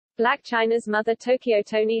Blac Chyna's mother Tokyo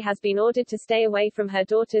Toni has been ordered to stay away from her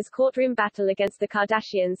daughter's courtroom battle against the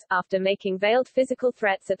Kardashians, after making veiled physical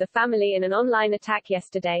threats at the family in an online attack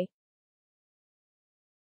yesterday.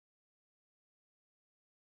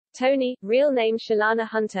 Toni, real name Shalana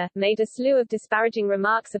Hunter, made a slew of disparaging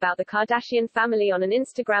remarks about the Kardashian family on an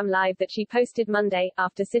Instagram Live that she posted Monday,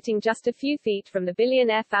 after sitting just a few feet from the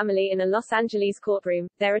billionaire family in a Los Angeles courtroom,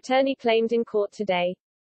 their attorney claimed in court today.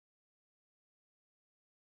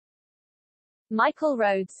 Michael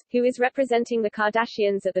Rhodes, who is representing the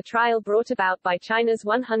Kardashians at the trial brought about by Chyna's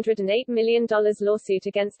 $108 million lawsuit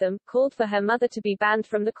against them, called for her mother to be banned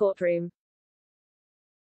from the courtroom.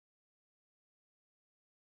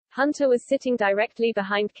 Hunter was sitting directly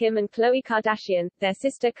behind Kim and Khloe Kardashian, their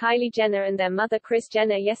sister Kylie Jenner and their mother Kris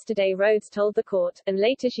Jenner yesterday, Rhodes told the court, and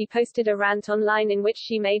later she posted a rant online in which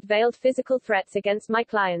she made veiled physical threats against my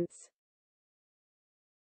clients.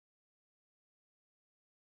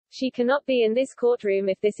 She cannot be in this courtroom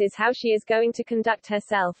if this is how she is going to conduct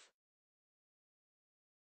herself.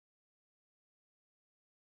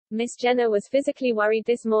 Miss Jenner was physically worried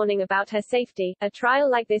this morning about her safety. A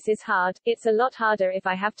trial like this is hard. It's a lot harder if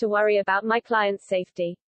I have to worry about my client's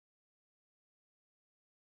safety.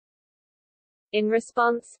 In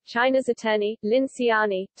response, Chyna's attorney, Lynn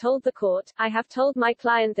Ciani, told the court, I have told my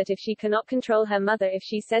client that if she cannot control her mother if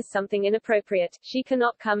she says something inappropriate, she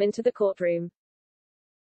cannot come into the courtroom.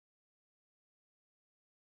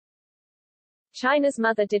 Chyna's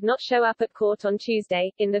mother did not show up at court on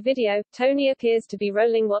Tuesday. In the video, Toni appears to be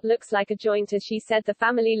rolling what looks like a joint as she said the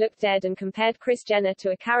family looked dead and compared Kris Jenner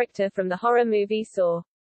to a character from the horror movie Saw.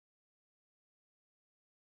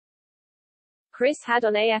 Kris had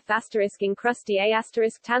on a *encrusty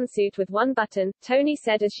tan suit with one button, Toni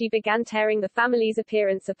said as she began tearing the family's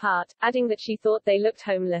appearance apart, adding that she thought they looked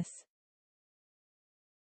homeless.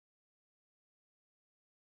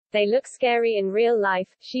 They look scary in real life,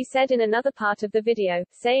 she said in another part of the video,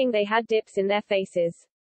 saying they had dips in their faces.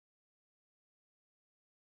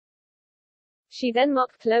 She then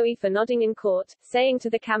mocked Khloe for nodding in court, saying to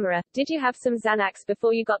the camera, did you have some Xanax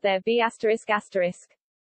before you got there?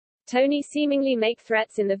 Toni seemingly make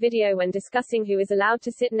threats in the video when discussing who is allowed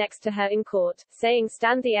to sit next to her in court, saying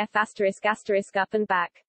stand the up and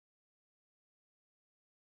back.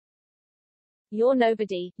 You're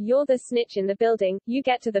nobody, you're the snitch in the building, you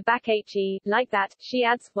get to the back like that, she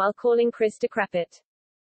adds, while calling Kris decrepit.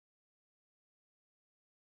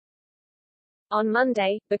 On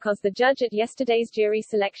Monday, because the judge at yesterday's jury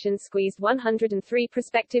selection squeezed 103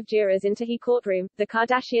 prospective jurors into his courtroom, the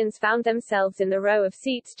Kardashians found themselves in the row of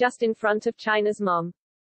seats just in front of Chyna's mom.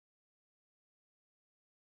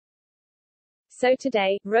 So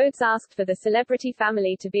today, Rhodes asked for the celebrity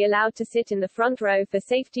family to be allowed to sit in the front row for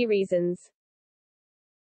safety reasons.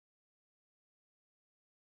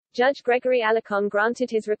 Judge Gregory Alicon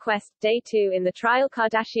granted his request. Day 2 in the trial.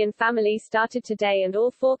 Kardashian family started today and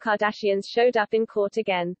all 4 Kardashians showed up in court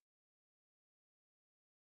again.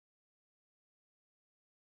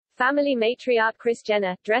 Family matriarch Kris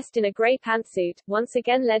Jenner, dressed in a gray pantsuit, once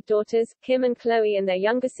again led daughters, Kim and Khloe and their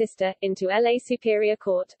younger sister, into LA Superior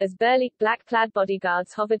Court, as burly, black-clad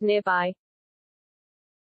bodyguards hovered nearby.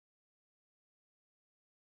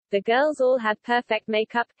 The girls all had perfect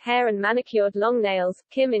makeup, hair and manicured long nails,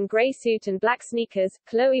 Kim in gray suit and black sneakers,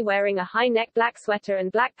 Khloe wearing a high-neck black sweater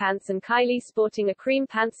and black pants and Kylie sporting a cream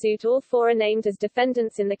pantsuit. All 4 are named as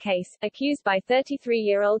defendants in the case, accused by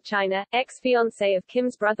 33-year-old Chyna, ex-fiancé of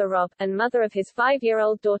Kim's brother Rob, and mother of his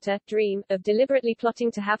 5-year-old daughter, Dream, of deliberately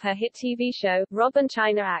plotting to have her hit TV show, Rob and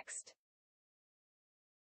Chyna axed.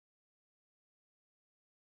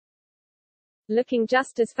 Looking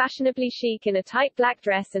just as fashionably chic in a tight black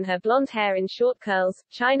dress and her blonde hair in short curls,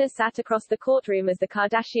 Chyna sat across the courtroom as the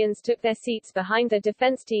Kardashians took their seats behind their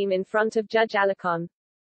defense team in front of Judge Alicon.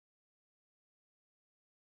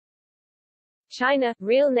 Chyna,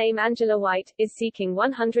 real name Angela White, is seeking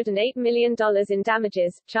 $108 million in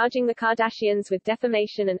damages, charging the Kardashians with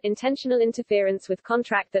defamation and intentional interference with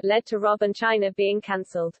contract that led to Rob and Chyna being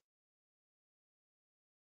cancelled.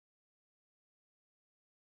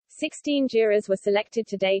 16 jurors were selected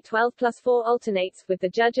today. 12 plus 4 alternates, with the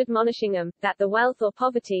judge admonishing them that the wealth or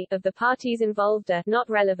poverty of the parties involved are not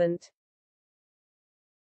relevant.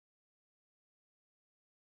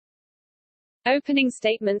 Opening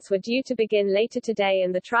statements were due to begin later today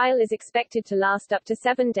and the trial is expected to last up to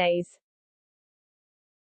 7 days.